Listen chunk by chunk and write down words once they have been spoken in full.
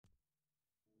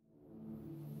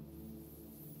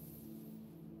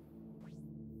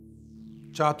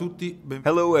Ciao a tutti.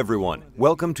 Hello everyone,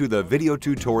 welcome to the video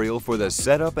tutorial for the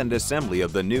setup and assembly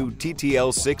of the new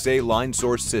TTL6-A line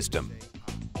source system.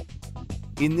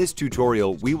 In this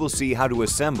tutorial, we will see how to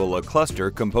assemble a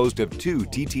cluster composed of two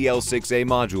TTL6-A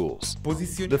modules.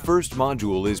 The first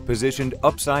module is positioned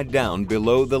upside down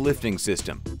below the lifting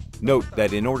system. Note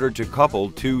that in order to couple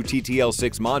two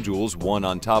TTL6 modules one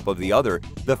on top of the other,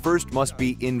 the first must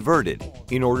be inverted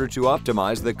in order to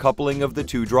optimize the coupling of the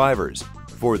two drivers.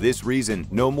 For this reason,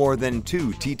 no more than two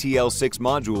TTL6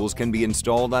 modules can be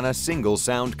installed on a single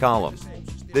sound column.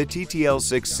 The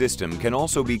TTL6 system can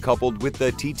also be coupled with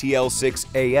the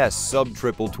TTL6-AS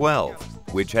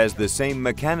sub-1212, which has the same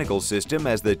mechanical system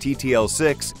as the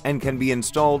TTL6 and can be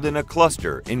installed in a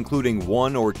cluster including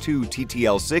one or two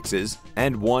TTL6s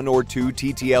and one or two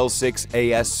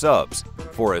TTL6-AS subs,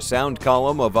 for a sound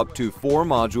column of up to 4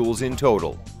 modules in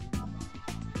total.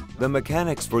 The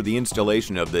mechanics for the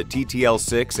installation of the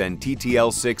TTL6 and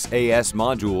TTL6-AS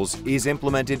modules is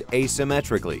implemented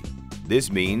asymmetrically.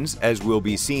 This means, as will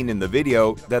be seen in the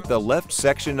video, that the left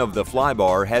section of the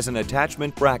flybar has an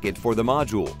attachment bracket for the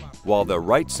module, while the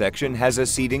right section has a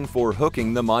seating for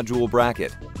hooking the module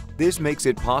bracket. This makes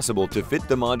it possible to fit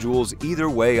the modules either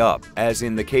way up, as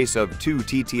in the case of two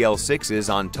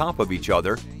TTL6s on top of each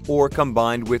other, or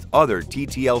combined with other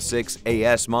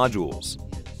TTL6-AS modules.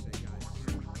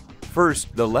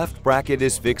 First, the left bracket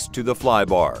is fixed to the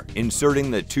flybar, inserting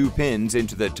the 2 pins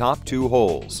into the top 2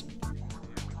 holes.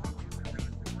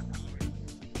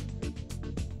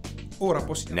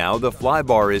 Now the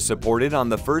flybar is supported on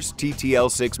the first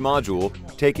TTL6 module,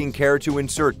 taking care to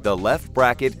insert the left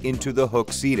bracket into the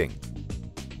hook seating.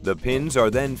 The pins are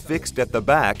then fixed at the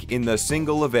back in the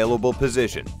single available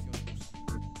position.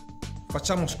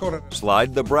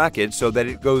 Slide the bracket so that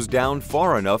it goes down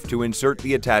far enough to insert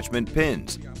the attachment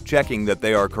pins, checking that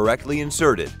they are correctly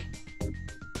inserted.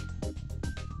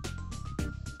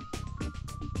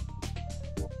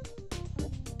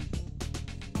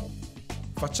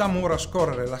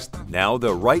 Now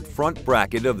the right front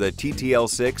bracket of the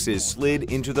TTL6 is slid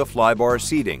into the flybar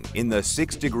seating in the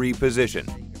 6-degree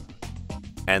position,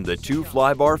 and the 2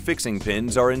 flybar fixing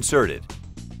pins are inserted.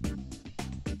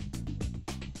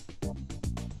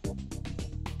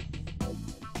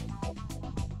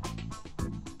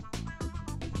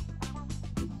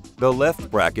 The left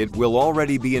bracket will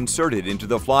already be inserted into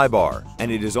the flybar,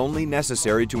 and it is only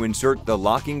necessary to insert the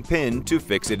locking pin to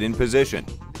fix it in position.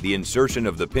 The insertion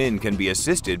of the pin can be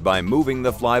assisted by moving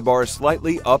the flybar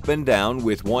slightly up and down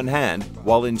with one hand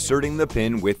while inserting the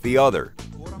pin with the other.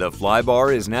 The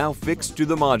flybar is now fixed to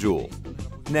the module.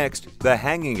 Next, the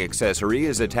hanging accessory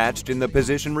is attached in the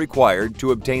position required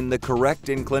to obtain the correct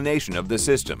inclination of the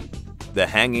system. The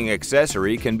hanging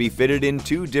accessory can be fitted in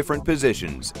 2 different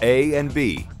positions, A and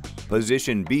B.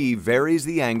 Position B varies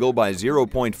the angle by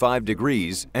 0.5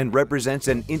 degrees and represents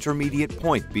an intermediate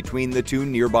point between the 2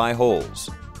 nearby holes.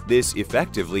 This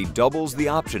effectively doubles the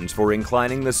options for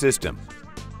inclining the system.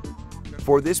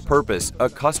 For this purpose, a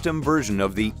custom version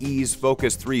of the Ease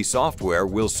Focus 3 software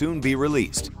will soon be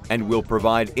released and will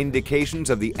provide indications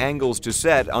of the angles to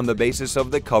set on the basis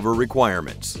of the cover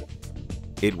requirements.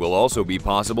 It will also be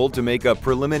possible to make a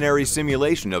preliminary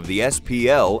simulation of the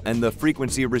SPL and the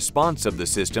frequency response of the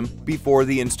system before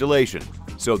the installation,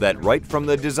 so that right from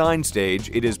the design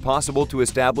stage it is possible to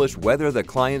establish whether the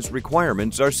client's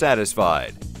requirements are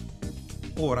satisfied.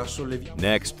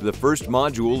 Next, the first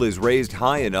module is raised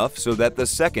high enough so that the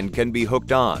second can be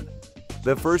hooked on.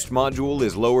 The first module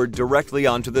is lowered directly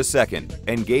onto the second,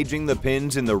 engaging the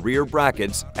pins in the rear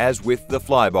brackets as with the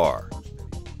flybar.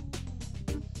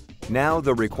 Now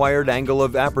the required angle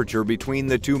of aperture between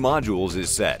the 2 modules is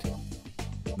set.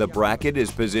 The bracket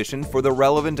is positioned for the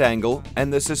relevant angle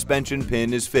and the suspension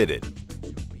pin is fitted.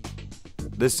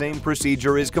 The same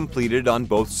procedure is completed on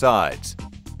both sides.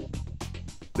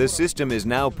 The system is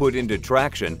now put into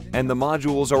traction and the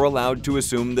modules are allowed to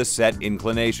assume the set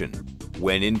inclination.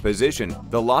 When in position,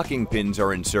 the locking pins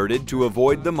are inserted to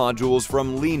avoid the modules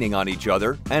from leaning on each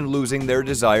other and losing their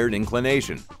desired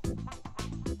inclination.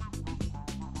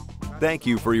 Thank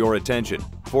you for your attention.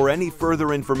 For any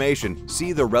further information,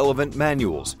 see the relevant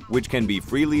manuals, which can be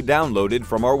freely downloaded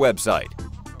from our website.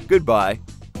 Goodbye.